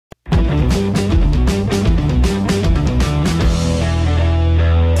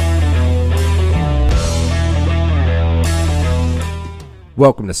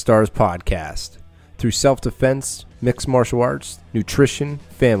Welcome to Stars Podcast. Through self-defense, mixed martial arts, nutrition,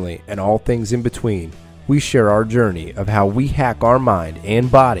 family, and all things in between, we share our journey of how we hack our mind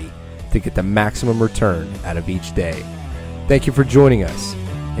and body to get the maximum return out of each day. Thank you for joining us.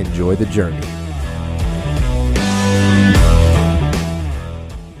 Enjoy the journey.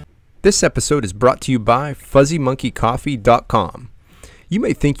 This episode is brought to you by FuzzyMonkeyCoffee.com. You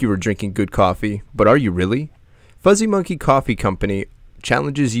may think you are drinking good coffee, but are you really? Fuzzy Monkey Coffee Company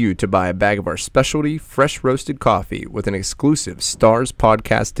challenges you to buy a bag of our specialty fresh roasted coffee with an exclusive Stars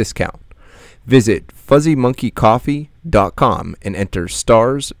Podcast discount. Visit FuzzyMonkeyCoffee.com and enter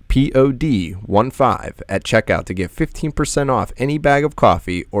STARS POD15 at checkout to get 15% off any bag of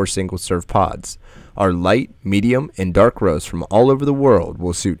coffee or single serve pods. Our light, medium, and dark roasts from all over the world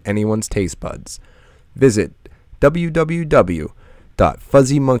will suit anyone's taste buds. Visit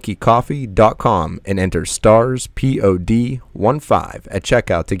www.fuzzymonkeycoffee.com and enter STARS POD15 at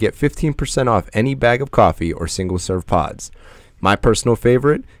checkout to get 15% off any bag of coffee or single serve pods. My personal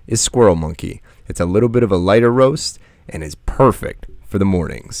favorite is Squirrel Monkey. It's a little bit of a lighter roast and is perfect for the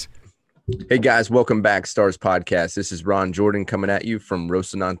mornings. Hey guys, welcome back, Stars Podcast. This is Ron Jordan coming at you from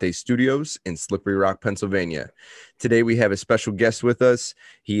Rocinante Studios in Slippery Rock, Pennsylvania. Today we have a special guest with us.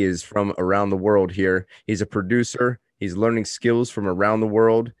 He is from around the world here. He's a producer. He's learning skills from around the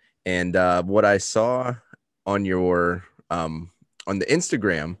world. And what I saw on your on the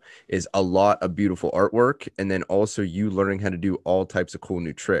Instagram is a lot of beautiful artwork, and then also you learning how to do all types of cool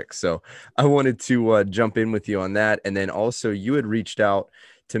new tricks. So I wanted to jump in with you on that. And then also you had reached out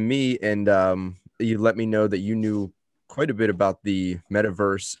to me and you let me know that you knew quite a bit about the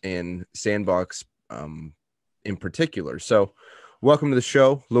Metaverse and Sandbox in particular. So welcome to the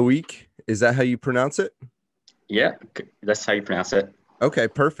show, Loic. Is that how you pronounce it? Yeah, that's how you pronounce it. Okay,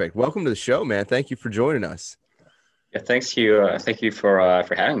 perfect. Welcome to the show, man. Thank you for joining us. Yeah, thank you for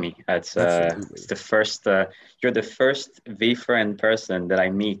having me. It's the first you're the first V-friend person that I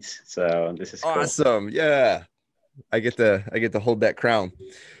meet, so this is cool. Awesome. Yeah, I get to hold that crown.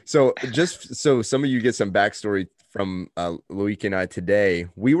 So just so some of you get some backstory from Loic and I today,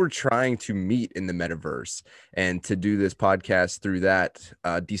 we were trying to meet in the Metaverse and to do this podcast through that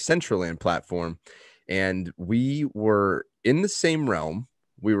Decentraland platform, and we were in the same realm.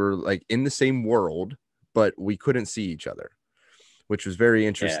 We were like in the same world, but we couldn't see each other, which was very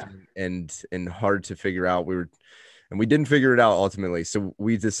interesting and hard to figure out. We didn't figure it out ultimately. So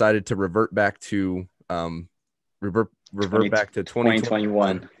we decided to revert back to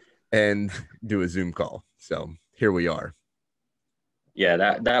 2021 and do a Zoom call. So here we are. Yeah,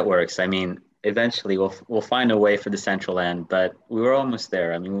 that works. I mean, eventually we'll find a way for the Decentraland, but we were almost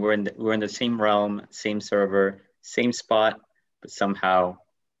there. I mean, we're in the same realm, same server, same spot, but somehow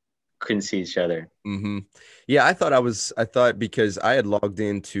couldn't see each other. Mm-hmm. Yeah, I thought because I had logged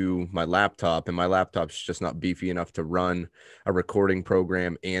into my laptop and my laptop's just not beefy enough to run a recording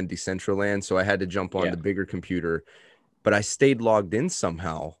program and Decentraland, so I had to jump on the bigger computer, but I stayed logged in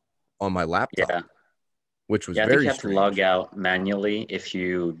somehow on my laptop, which was very strange. To log out manually if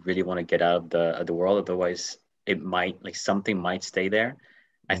you really want to get out of the world. Otherwise, it might something might stay there.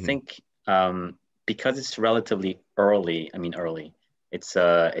 Mm-hmm. I think because it's relatively early. It's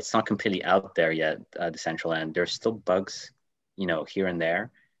not completely out there yet, Decentraland. There's still bugs, here and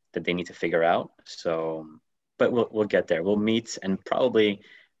there that they need to figure out. So, but we'll get there. We'll meet, and probably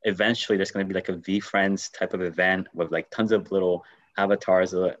eventually there's going to be like a V-Friends type of event with like tons of little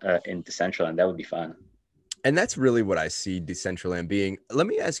avatars in Decentraland. That would be fun. And that's really what I see Decentraland being. Let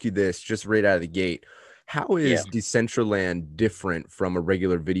me ask you this, just right out of the gate. How is Decentraland different from a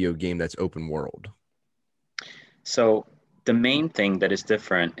regular video game that's open world? So the main thing that is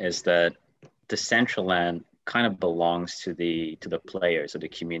different is that Decentraland kind of belongs to the players of the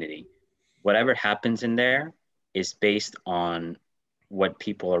community. Whatever happens in there is based on what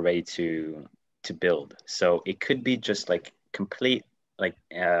people are ready to build. So it could be just like complete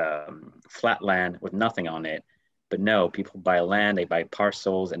flat land with nothing on it, but no, people buy land, they buy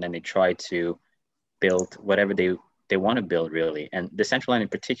parcels, and then they try to build whatever they want to build, really. And Decentraland in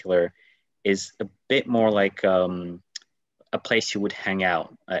particular is a bit more like a place you would hang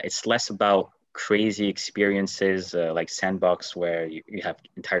out. It's less about crazy experiences like Sandbox, where you have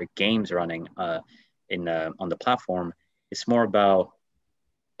entire games running on the platform. It's more about,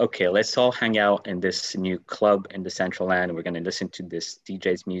 okay, let's all hang out in this new club in Decentraland. We're going to listen to this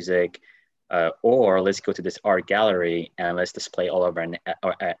DJ's music, or let's go to this art gallery and let's display all of our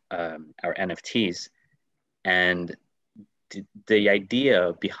NFTs. And the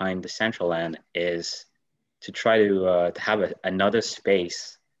idea behind Decentraland is to try to have another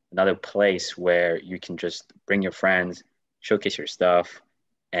space, another place where you can just bring your friends, showcase your stuff,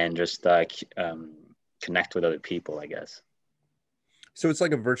 and just connect with other people, I guess. So it's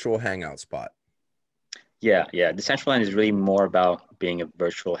like a virtual hangout spot. Yeah, yeah. Decentraland is really more about being a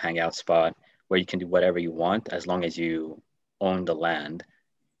virtual hangout spot where you can do whatever you want as long as you own the land.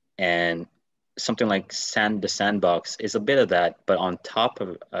 And something like the sandbox is a bit of that, but on top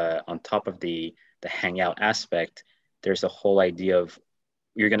of the hangout aspect, there's a whole idea of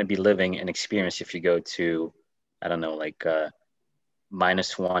you're going to be living an experience if you go to, I don't know, like -1,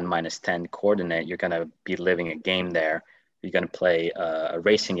 -10 coordinate. You're going to be living a game there. You're going to play a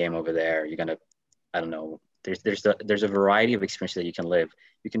racing game over there. You're going to, I don't know. There's a variety of experiences that you can live.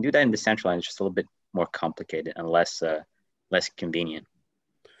 You can do that in Decentraland. It's just a little bit more complicated and less convenient.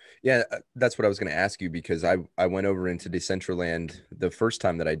 Yeah, that's what I was going to ask you because I went over into Decentraland the first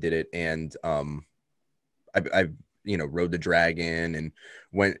time that I did it, and I rode the dragon and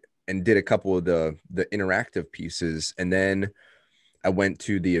went and did a couple of the interactive pieces, and then I went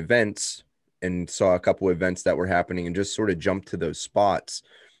to the events and saw a couple of events that were happening and just sort of jumped to those spots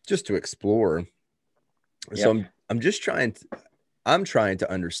just to explore. So Yep. I'm trying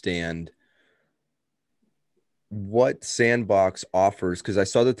to understand what Sandbox offers because I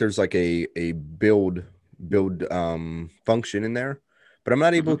saw that there's like a build function in there, but I'm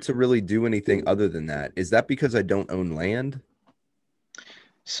not able Mhm. to really do anything other than that. Is that because I don't own land?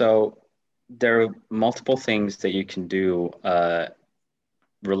 So there are multiple things that you can do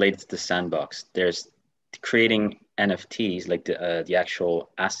related to the sandbox. There's creating NFTs, like the actual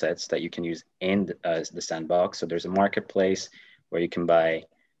assets that you can use in the sandbox. So there's a marketplace where you can buy,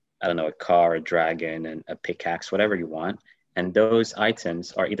 I don't know, a car, a dragon, and a pickaxe, whatever you want. And those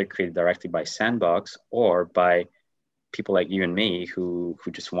items are either created directly by Sandbox or by people like you and me who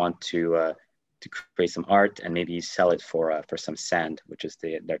just want to create some art and maybe sell it for some sand, which is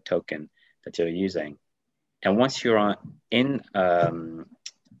their token that you're using. And once you're in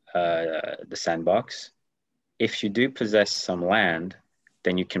the sandbox, if you do possess some land,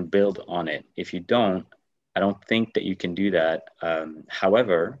 then you can build on it. If you don't, I don't think that you can do that.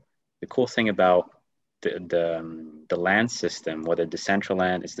 However, the cool thing about the land system, whether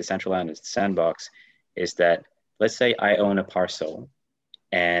Decentraland is Decentraland is the sandbox, is that let's say I own a parcel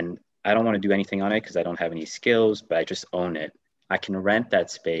and I don't want to do anything on it because I don't have any skills, but I just own it. I can rent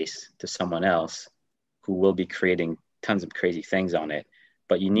that space to someone else who will be creating tons of crazy things on it.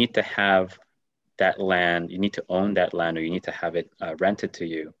 But you need to have that land, you need to own that land, or you need to have it rented to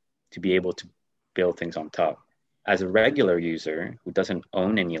you to be able to build things on top. As a regular user who doesn't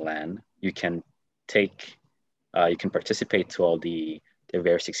own any land, you can participate to all the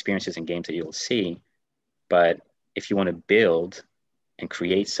various experiences and games that you'll see. But if you want to build and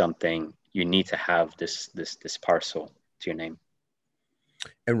create something, you need to have this parcel to your name.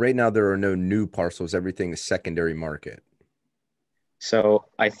 And right now there are no new parcels. Everything is secondary market. So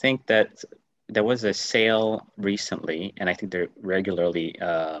I think that there was a sale recently, and I think they're regularly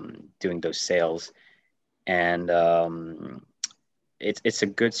doing those sales, and it's a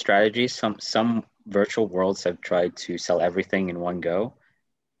good strategy. Some virtual worlds have tried to sell everything in one go.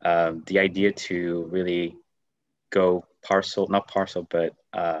 The idea to really go parcel, not parcel, but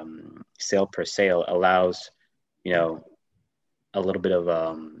sale per sale allows, you know, a little bit of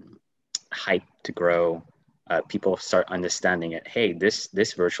hype to grow. People start understanding it. Hey,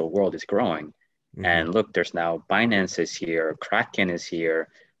 this virtual world is growing, Mm-hmm. and look, there's now Binance is here, Kraken is here,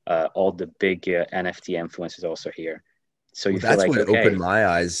 all the big NFT influencers also here. So Well, you feel that's like, what opened okay, my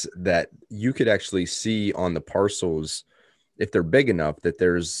eyes that you could actually see on the parcels if they're big enough that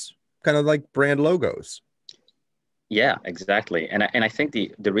there's kind of like brand logos. yeah, exactly. And I think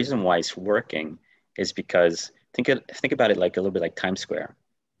the reason why it's working is because think about it like a little bit like Times Square.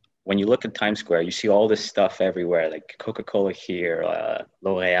 When you look at Times Square, you see all this stuff everywhere, like Coca-Cola here,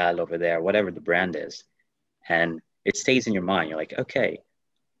 L'Oreal over there, whatever the brand is. And it stays in your mind. You're like, okay,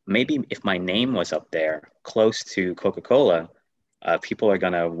 maybe if my name was up there close to Coca-Cola, people are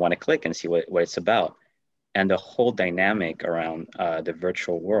going to want to click and see what it's about. And the whole dynamic around the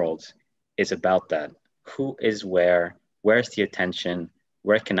virtual worlds is about that. Who is where? Where's the attention?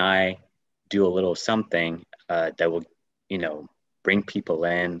 Where can I do a little something that will, you know, bring people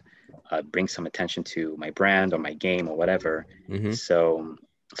in, bring some attention to my brand or my game or whatever. Mm-hmm. So,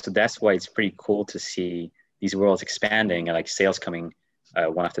 so that's why it's pretty cool to see these worlds expanding and like sales coming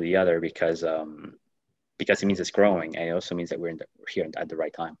one after the other because it means it's growing and it also means that we're here at the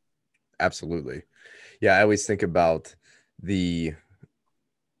right time. Absolutely. Yeah, I always think about the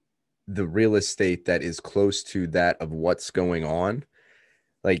the real estate that is close to that of what's going on.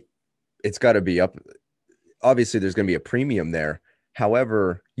 Like it's got to be up. Obviously, there's going to be a premium there.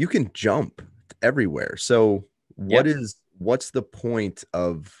 However, you can jump everywhere. So, Yep. what's the point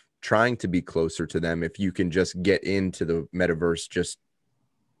of trying to be closer to them if you can just get into the metaverse just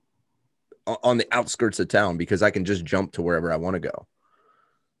on the outskirts of town, because I can just jump to wherever I want to go?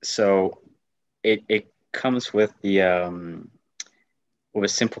 So it comes with a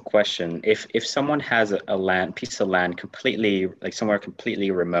simple question. If someone has a land piece of land completely like somewhere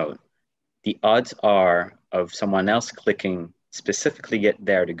completely remote, the odds are of someone else clicking specifically get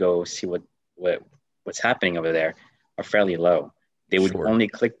there to go see what what's happening over there are fairly low. They would Sure. only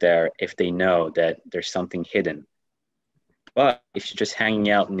click there if they know that there's something hidden. But if you're just hanging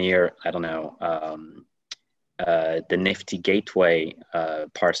out near, I don't know, the Nifty Gateway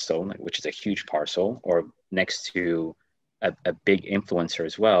parcel, which is a huge parcel, or next to a big influencer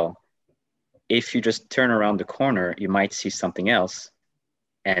as well, if you just turn around the corner, you might see something else,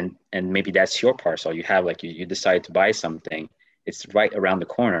 and maybe that's your parcel. You have like you decide to buy something, it's right around the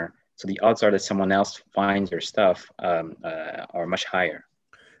corner, so the odds are that someone else finds your stuff are much higher.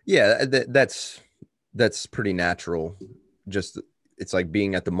 Yeah, that's pretty natural. Just it's like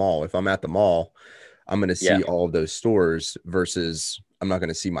being at the mall. If I'm at the mall, I'm going to Yeah, see all of those stores versus I'm not going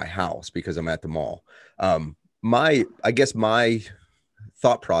to see my house because I'm at the mall. I guess my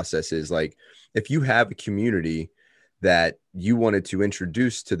thought process is like, if you have a community that you wanted to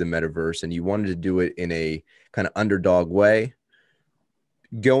introduce to the metaverse and you wanted to do it in a kind of underdog way,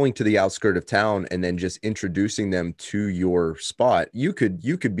 going to the outskirt of town and then just introducing them to your spot, you could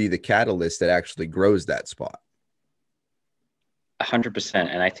be the catalyst that actually grows that spot. 100%.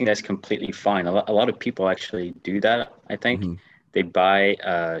 And I think that's completely fine. A lot of people actually do that. I think Mm-hmm. they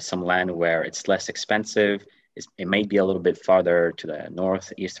buy some land where it's less expensive. It may be a little bit farther to the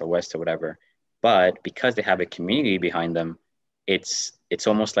north, east, or west, or whatever. But because they have a community behind them, it's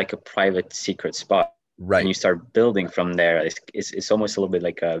almost like a private secret spot. And Right. you start building from there. It's almost a little bit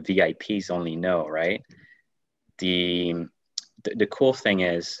like a VIPs only know, right? The the cool thing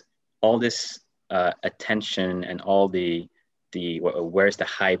is all this attention and all the where's the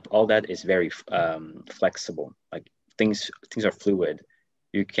hype, all that is very flexible. Like things are fluid.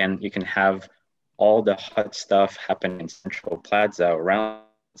 You can have all the hot stuff happen in Central Plaza around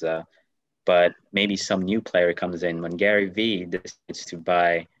Plaza, but maybe some new player comes in when Gary V decides to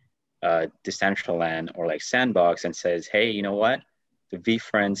buy Decentraland or like Sandbox and says, hey, you know what? The V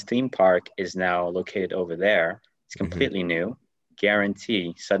Friends theme park is now located over there. It's Mm-hmm. completely new.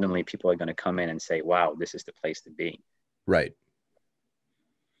 Guarantee suddenly people are going to come in and say, wow, this is the place to be. Right.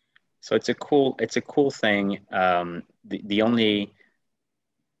 So it's a cool thing. The only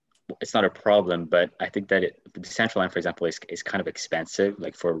it's not a problem, but I think that the central land, for example, is kind of expensive,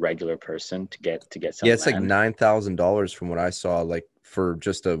 like for a regular person to get Yeah, some it's like land. $9,000 from what I saw, like for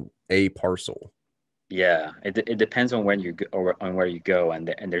just a parcel. Yeah, it depends on when you go or on where you go, and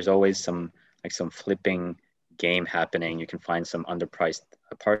there's always some flipping game happening. You can find some underpriced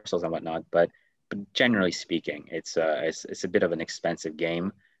parcels and whatnot, but generally speaking, it's a bit of an expensive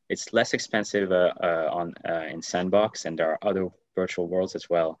game. It's less expensive on in Sandbox, and there are other virtual worlds as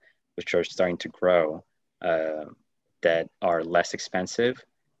well, which are starting to grow uh, that are less expensive,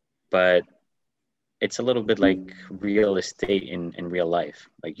 but it's a little bit like real estate in real life.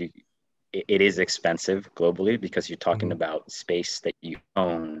 Like it is expensive globally because you're talking Mhm. about space that you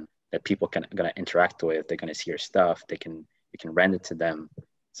own that people can gonna interact with. They're gonna see your stuff. You can rent it to them.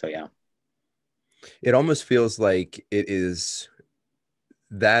 So yeah, It almost feels like it is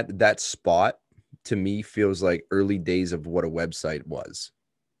that spot to me feels like early days of what a website was.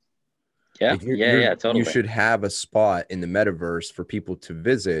 yeah, Like yeah, yeah, you totally, should have a spot in the metaverse for people to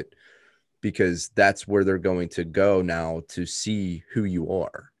visit because that's where they're going to go now to see who you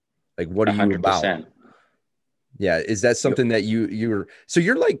are. Like, what are a you hundred about? percent. Yeah, is that You something that you're so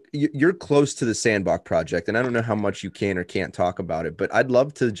you're like you're close to the Sandbox project, and I don't know how much you can or can't talk about it, but I'd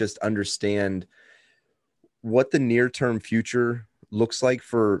love to just understand what the near term future looks like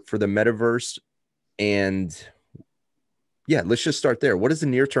for the metaverse. And yeah, let's just start there. What does the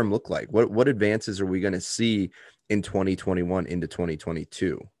near term look like? What advances are we going to see in 2021 into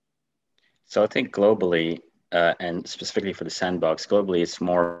 2022? so I think globally, and specifically for the sandbox, globally, it's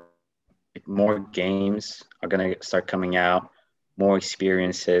more games are gonna start coming out, more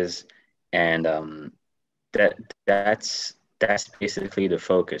experiences, and that that's basically the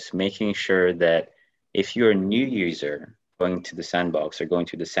focus, making sure that if you're a new user going to the sandbox or going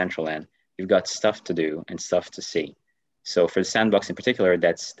to the central end, you've got stuff to do and stuff to see. So for the sandbox in particular,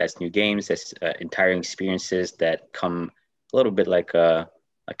 that's new games, that's entire experiences that come a little bit like a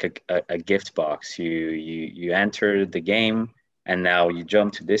gift box. You enter the game and now you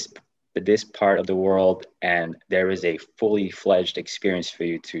jump to this part of the world and there is a fully fledged experience for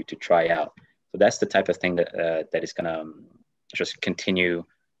you to try out. So that's the type of thing that is going to just continue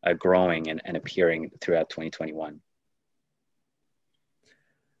growing and appearing throughout 2021.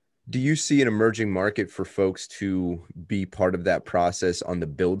 Do you see an emerging market for folks to be part of that process on the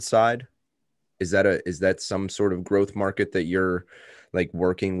build side? Is that some sort of growth market that you're like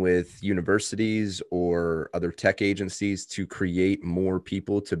working with universities or other tech agencies to create more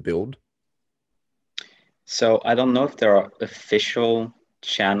people to build? So I don't know if there are official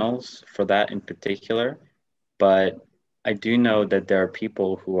channels for that in particular, but I do know that there are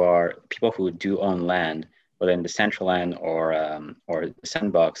people who do own land, whether in the central land or the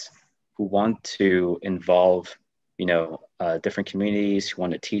sandbox, who want to involve, different communities, who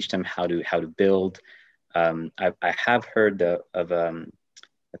want to teach them how to build. I have heard of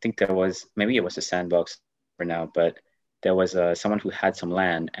I think there was, maybe it was a sandbox for now, but there was someone who had some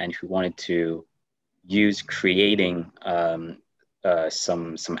land and who wanted to use creating some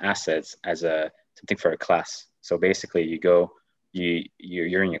assets as something for a class. So basically,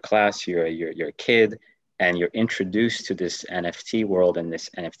 you're in your class, you're a kid, and you're introduced to this NFT world and this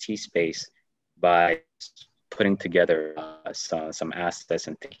NFT space by putting together some assets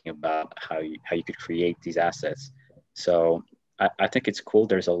and thinking about how you could create these assets. So I think it's cool.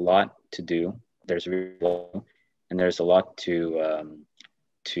 There's a lot to do. There's really, and there's a lot to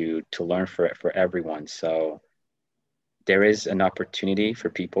learn for everyone. So there is an opportunity for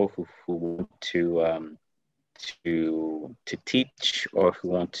people who want to teach or who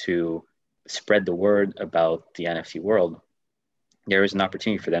want to spread the word about the NFT world. There is an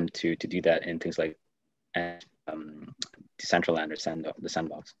opportunity for them to do that in things like Decentraland or the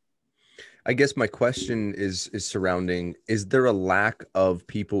Sandbox. I guess my question is surrounding, is there a lack of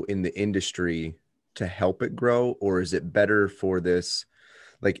people in the industry to help it grow, or is it better for this?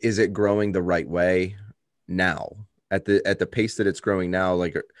 Like, is it growing the right way now at the pace that it's growing now?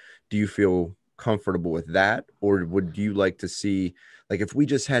 Like, do you feel comfortable with that, or would you like to see, like, if we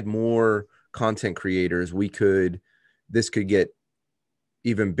just had more content creators, this could get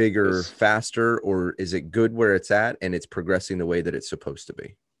even bigger faster, or is it good where it's at and it's progressing the way that it's supposed to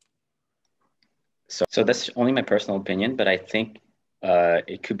be? So that's only my personal opinion, but I think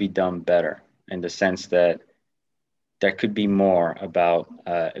it could be done better in the sense that there could be more about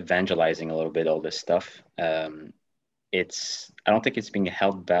evangelizing a little bit all this stuff. I don't think it's being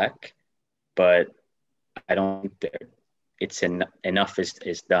held back, but I don't think enough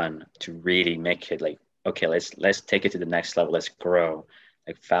is done to really make it like, okay, let's take it to the next level. Let's grow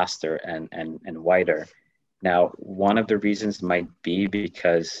like faster and wider. Now, one of the reasons might be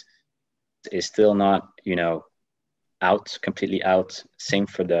because it's still not, completely out. Same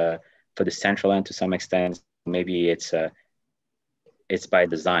for the central end to some extent. Maybe it's by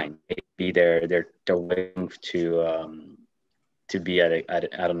design. Maybe they're waiting to be at I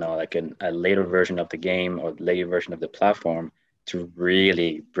don't know, like a later version of the game or later version of the platform to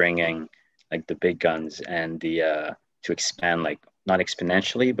really bringing like the big guns and to expand, like not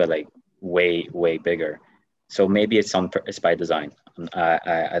exponentially, but like way bigger. So maybe it's by design.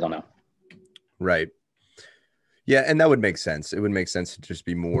 I don't know. Right. Yeah, and that would make sense. It would make sense to just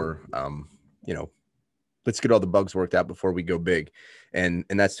be more, let's get all the bugs worked out before we go big, and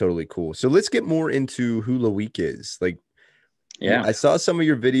that's totally cool. So let's get more into who Loic is. Like, yeah, I saw some of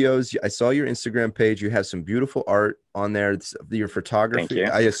your videos. I saw your Instagram page. You have some beautiful art on there. It's your photography. Thank you.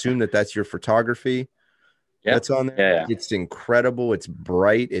 I assume that's your photography. Yep. That's on there. Yeah. It's incredible. It's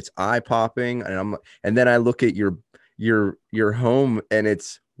bright. It's eye popping. And then I look at your home and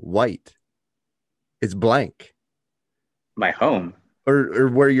it's white. It's blank. My home, or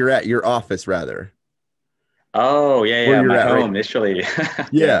where you're at, your office rather. Oh yeah, my home, right? Initially.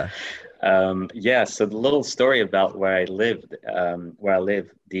 Yeah. So the little story about where I live, so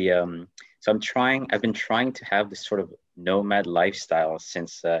I've been trying to have this sort of nomad lifestyle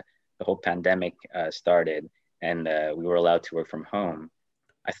since the whole pandemic started and we were allowed to work from home.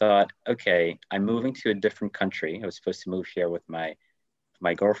 I thought, okay, I'm moving to a different country. I was supposed to move here with my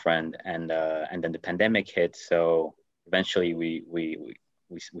girlfriend, and then the pandemic hit. So eventually we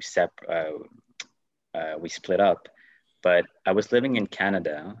split up. But I was living in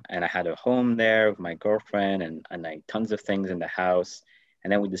Canada and I had a home there with my girlfriend and like tons of things in the house.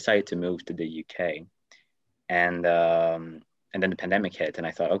 And then we decided to move to the UK. And then the pandemic hit and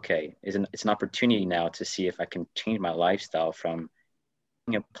I thought, okay, it's an opportunity now to see if I can change my lifestyle from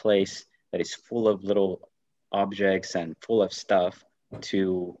a place that is full of little objects and full of stuff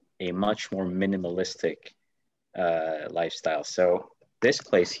to a much more minimalistic lifestyle. So this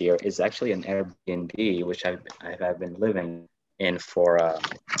place here is actually an Airbnb, which I've been living in for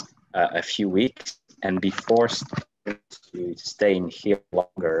a few weeks, and be forced to stay in here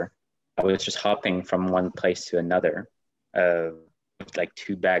longer I was just hopping from one place to another with like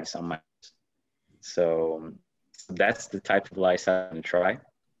 2 bags on my. So that's the type of lifestyle I'm gonna try.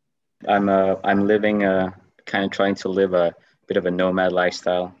 I'm living kind of trying to live a bit of a nomad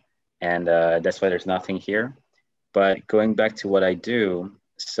lifestyle, and that's why there's nothing here. But going back to what I do,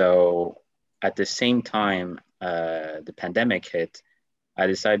 so at the same time the pandemic hit, I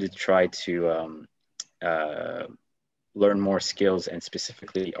decided to try to uh, learn more skills and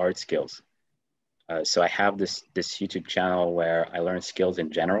specifically art skills. So I have this YouTube channel where I learn skills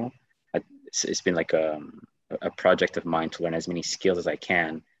in general. It's been like a project of mine to learn as many skills as I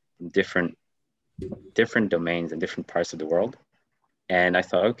can in different domains and different parts of the world. And I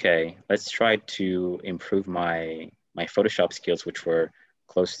thought, okay, let's try to improve my Photoshop skills, which were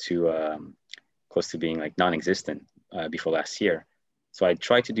close to being like non-existent before last year. So I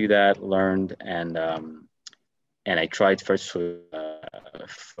tried to do that, learned, and I tried first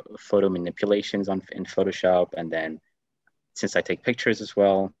photo manipulations in Photoshop, and then since I take pictures as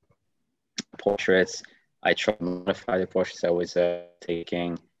well, portraits, I tried to modify the portraits I was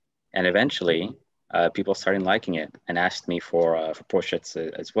taking, and eventually people started liking it and asked me for portraits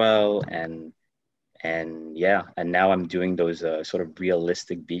as well, and yeah, and now I'm doing those sort of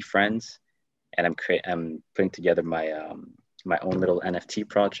realistic bee friends, and I'm putting together my own little NFT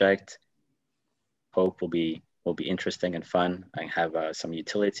project. Hope will be interesting and fun. I have some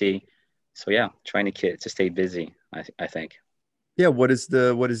utility. So yeah, trying to stay busy, I think. Yeah, what is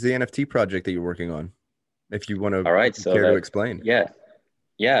the NFT project that you're working on? If you want All right, to so care to explain.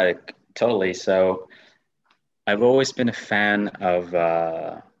 yeah, totally. So I've always been a fan of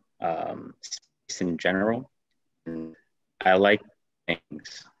space in general, and I like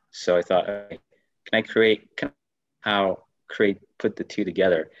things. So I thought, okay, put the two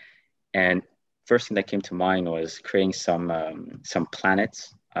together? And first thing that came to mind was creating some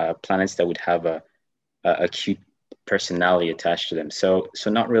planets, planets that would have a cute personality attached to them. So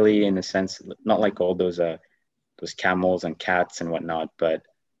not really in a sense, not like all those camels and cats and whatnot, but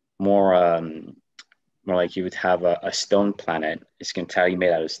more more like you would have a stone planet. It's entirely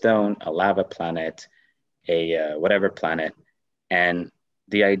made out of stone, a lava planet, a whatever planet. And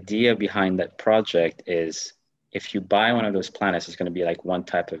the idea behind that project is if you buy one of those planets, it's going to be like one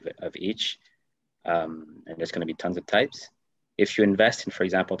type of each. And there's going to be tons of types. If you invest in, for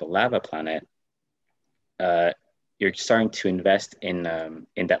example, the lava planet, you're starting to invest in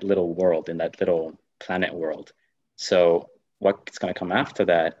that little world, in that little planet world. So what's going to come after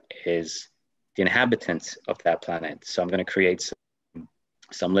that is the inhabitants of that planet. So I'm going to create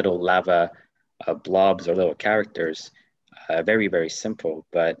some little lava blobs or little characters, very, very simple.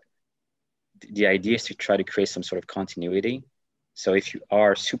 But the idea is to try to create some sort of continuity. So if you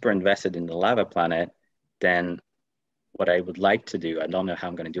are super invested in the lava planet, then what I would like to do, I don't know how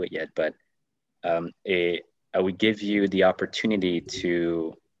I'm going to do it yet, but I would give you the opportunity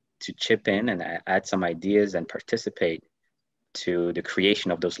to chip in and add some ideas and participate to the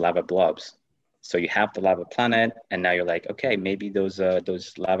creation of those lava blobs. So you have the lava planet, and now you're like, okay, maybe those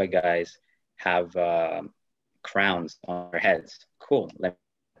lava guys have crowns on their heads. Cool. Let me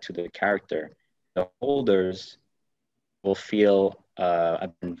to the character. The holders will feel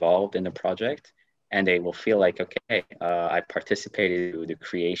involved in the project, and they will feel like, okay, I participated in the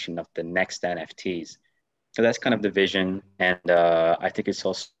creation of the next NFTs. So that's kind of the vision, and I think it's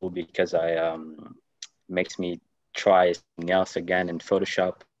also cool because makes me try something else again in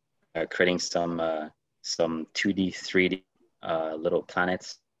Photoshop, creating some 2D, 3D little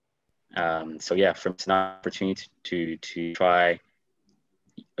planets. So yeah, from it's an opportunity to try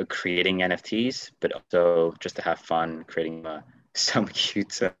creating NFTs, but also just to have fun creating some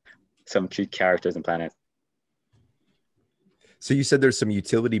cute characters and planets. So you said there's some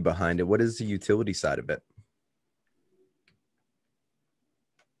utility behind it. What is the utility side of it?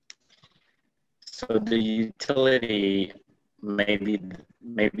 So the utility, maybe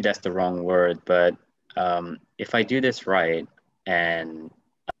that's the wrong word, but if I do this right, and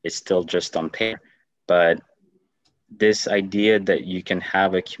it's still just on paper, but this idea that you can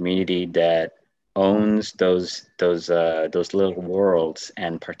have a community that owns those little worlds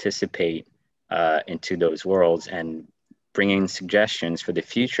and participate into those worlds and bringing suggestions for the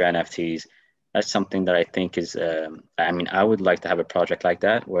future NFTs, that's something that I think is, I mean, I would like to have a project like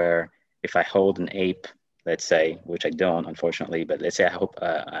that where if I hold an ape, let's say, which I don't, unfortunately, but let's say I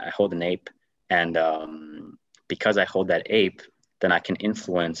hold an ape, and because I hold that ape, then I can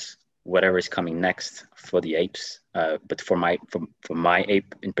influence whatever is coming next for the apes. But for my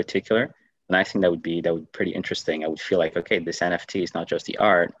ape in particular, and I think that would be pretty interesting. I would feel like, okay, this NFT is not just the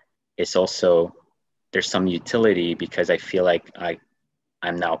art; it's also there's some utility because I feel like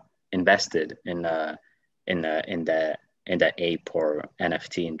I'm now invested in the ape or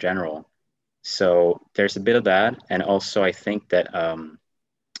NFT in general. So there's a bit of that, and also I think that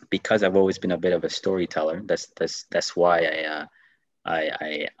because I've always been a bit of a storyteller, that's why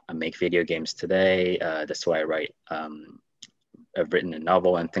I make video games today. That's why I write. I've written a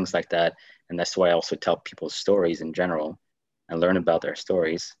novel and things like that, and that's why I also tell people's stories in general and learn about their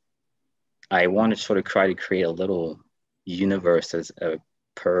stories. I want to sort of try to create a little universe as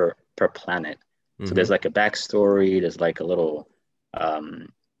per planet. So Mm-hmm. there's like a backstory. There's like a little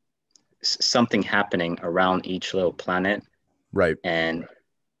something happening around each little planet, Right. and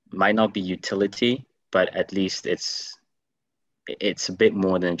might not be utility, but at least it's a bit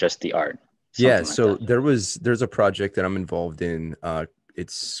more than just the art, Yeah, something like so that. there's a project that I'm involved in.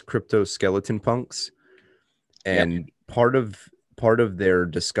 It's crypto skeleton punks, Yep. and part of their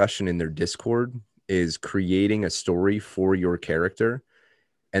discussion in their Discord is creating a story for your character,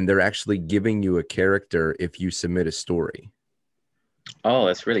 and they're actually giving you a character if you submit a story. Oh,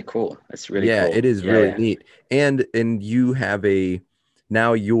 that's really cool. That's really Yeah, cool. it is Yeah, really yeah. neat. And you have a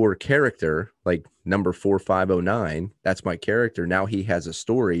now your character, like number 4509, that's my character. Now he has a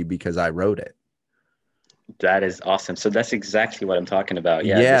story because I wrote it. That is awesome. So that's exactly what I'm talking about.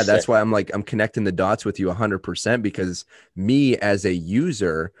 Yeah, Yeah, this that's why I'm connecting the dots with you 100% because me as a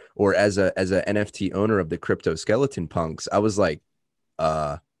user or as a NFT owner of the crypto skeleton punks, I was like,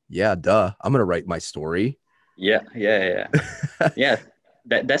 uh yeah, duh, I'm gonna write my story. yeah, yeah, yeah. Yeah,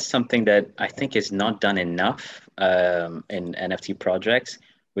 that's something that I think is not done enough in NFT projects,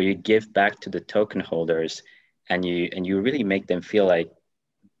 where you give back to the token holders and you really make them feel like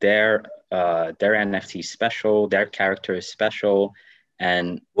their NFT is special, their character is special,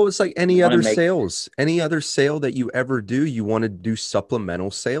 and Well, it's like you any want to other make sales, any other sale that you ever do, you want to do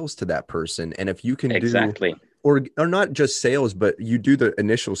supplemental sales to that person. And if you can do, exactly. or not just sales, but you do the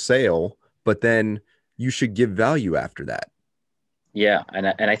initial sale, but then you should give value after that. Yeah, and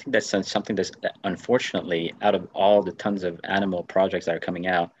I think that's something that's unfortunately out of all the tons of animal projects that are coming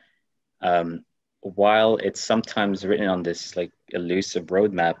out, um, while it's sometimes written on this like elusive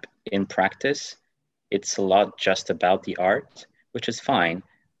roadmap, in practice, it's a lot just about the art, which is fine.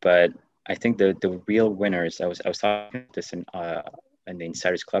 But I think the real winners, I was talking about this in the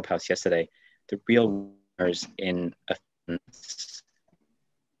Insiders Clubhouse yesterday, the real winners in a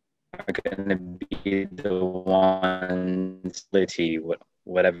are going to be the ones,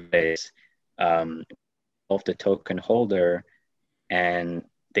 whatever it is, um, of the token holder, and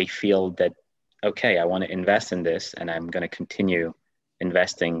they feel that, okay, I want to invest in this, and I'm going to continue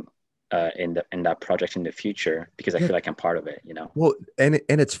investing in that project in the future because I Yeah. feel like I'm part of it, you know? Well, and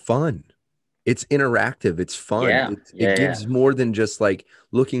it's fun. It's interactive. It's fun. Yeah, It yeah, yeah, gives more than just like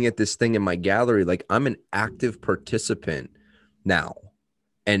looking at this thing in my gallery. Like I'm an active participant now.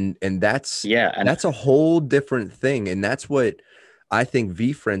 And yeah, and that's a whole different thing. And that's what I think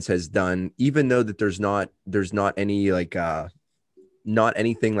VFriends has done, even though that there's not any like not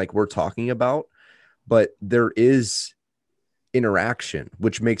anything like we're talking about, but there is interaction,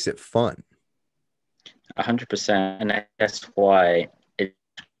 which makes it fun. 100%. And that's why it's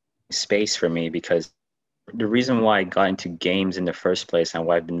space for me, because the reason why I got into games in the first place and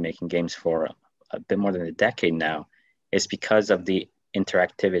why I've been making games for a bit more than a decade now is because of the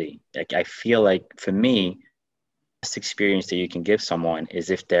interactivity. Like I feel like for me, best experience that you can give someone is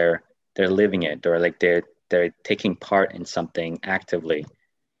if they're living it, or like they're taking part in something actively.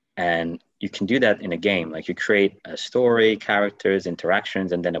 And you can do that in a game. Like you create a story, characters,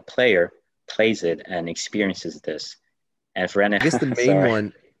 interactions, and then a player plays it and experiences this. And for I guess the NFL, main sorry.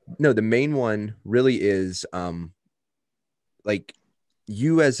 one, no, the main one really is like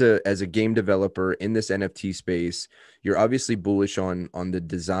you as a game developer in this NFT space, you're obviously bullish on the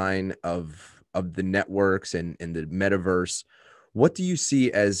design of the networks and the metaverse. What do you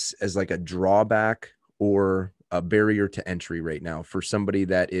see as like a drawback or a barrier to entry right now for somebody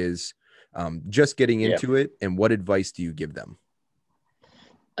that is just getting Yeah. into it? And what advice do you give them?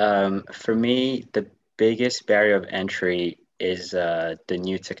 For me, the biggest barrier of entry is the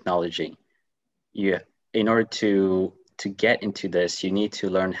new technology. You, in order to get into this, you need to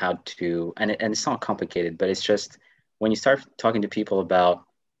learn how to, and it's not complicated, but it's just when you start talking to people about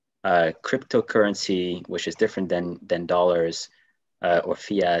cryptocurrency, which is different than dollars or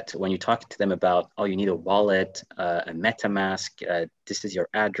fiat. When you talk to them about, oh, you need a wallet, a MetaMask, this is your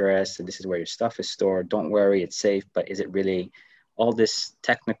address, and this is where your stuff is stored. Don't worry, it's safe. But is it really? All this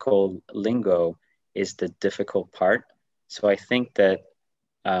technical lingo is the difficult part. So I think that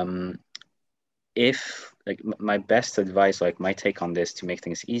um, if like my best advice, like my take on this to make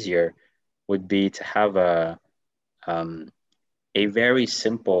things easier, would be to have um, a very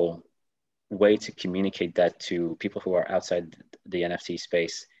simple way to communicate that to people who are outside the NFT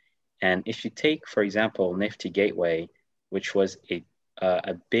space. And if you take, for example, Nifty Gateway, which was a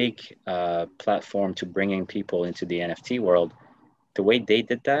big platform to bringing people into the NFT world, the way they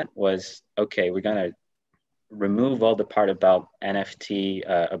did that was, okay, we're gonna remove all the part about NFT,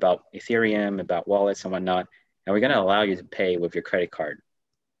 about Ethereum, about wallets and whatnot, and we're gonna allow you to pay with your credit card.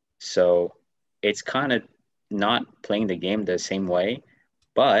 So it's kind of not playing the game the same way,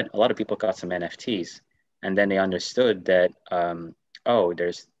 but a lot of people got some NFTs, and then they understood that oh,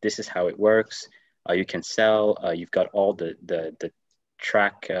 this is how it works. You can sell. You've got all the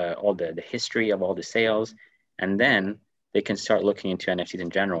track, all the history of all the sales, and then they can start looking into NFTs in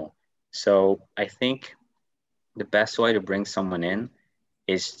general. So I think the best way to bring someone in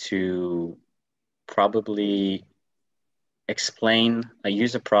is to probably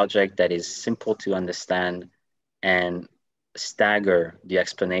use a project that is simple to understand and stagger the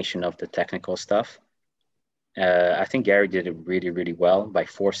explanation of the technical stuff. I think Gary did it really, really well by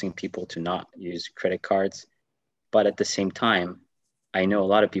forcing people to not use credit cards. But at the same time, I know a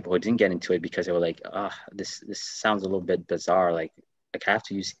lot of people who didn't get into it because they were like, this sounds a little bit bizarre. Like I have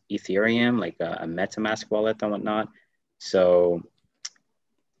to use Ethereum, like a MetaMask wallet and whatnot. So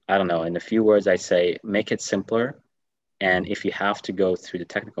I don't know. In a few words, I say make it simpler. And if you have to go through the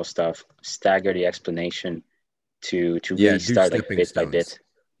technical stuff, stagger the explanation to really start like bit by bit.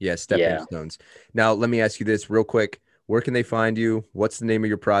 Yeah, stepping stones. Now, let me ask you this real quick. Where can they find you? What's the name of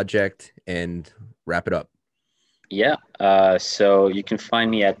your project? And wrap it up. Yeah, so you can find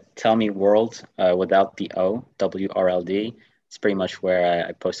me at Tell Me World without the O, WRLD. It's pretty much where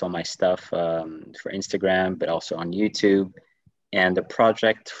I post all my stuff for Instagram, but also on YouTube. And the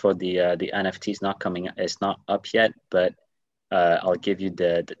project for the NFT is not up yet, but I'll give you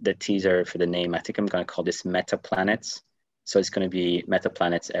the teaser for the name. I think I'm going to call this Meta Planets. So it's going to be Meta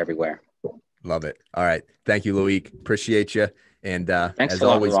Planets everywhere. Love it. All right. Thank you, Loic. Appreciate you. And thanks as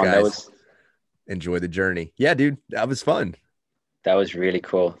always, Ron. guys, enjoy the journey. Yeah, dude, that was fun. That was really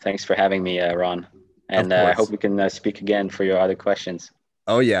cool. Thanks for having me, Ron. And I hope we can speak again for your other questions.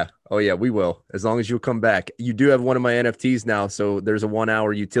 Oh, yeah. Oh, yeah, we will. As long as you'll come back. You do have one of my NFTs now, so there's a 1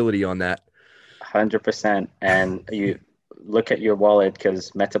 hour utility on that. 100%. And you look at your wallet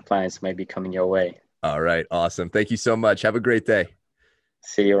because Meta Planets might be coming your way. All right. Awesome. Thank you so much. Have a great day.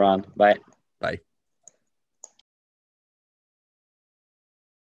 See you, Ron. Bye. Bye.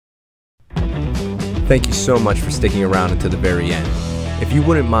 Thank you so much for sticking around until the very end. If you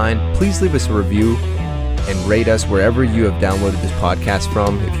wouldn't mind, please leave us a review and rate us wherever you have downloaded this podcast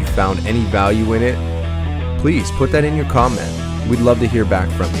from. If you found any value in it, please put that in your comment. We'd love to hear back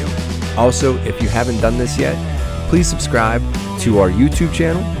from you. Also, if you haven't done this yet, please subscribe to our YouTube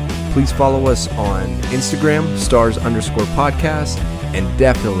channel. Please follow us on Instagram, stars_podcast, and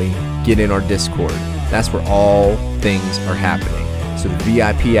definitely get in our Discord. That's where all things are happening. So the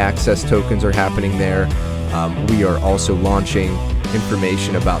VIP access tokens are happening there. We are also launching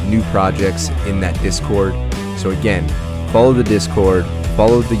information about new projects in that Discord. So again, follow the Discord,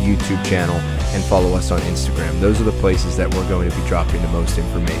 follow the YouTube channel, and follow us on Instagram. Those are the places that we're going to be dropping the most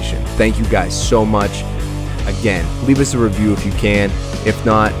information. Thank you guys so much. Again, leave us a review if you can. If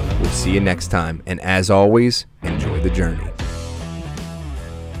not, we'll see you next time. And as always, enjoy the journey.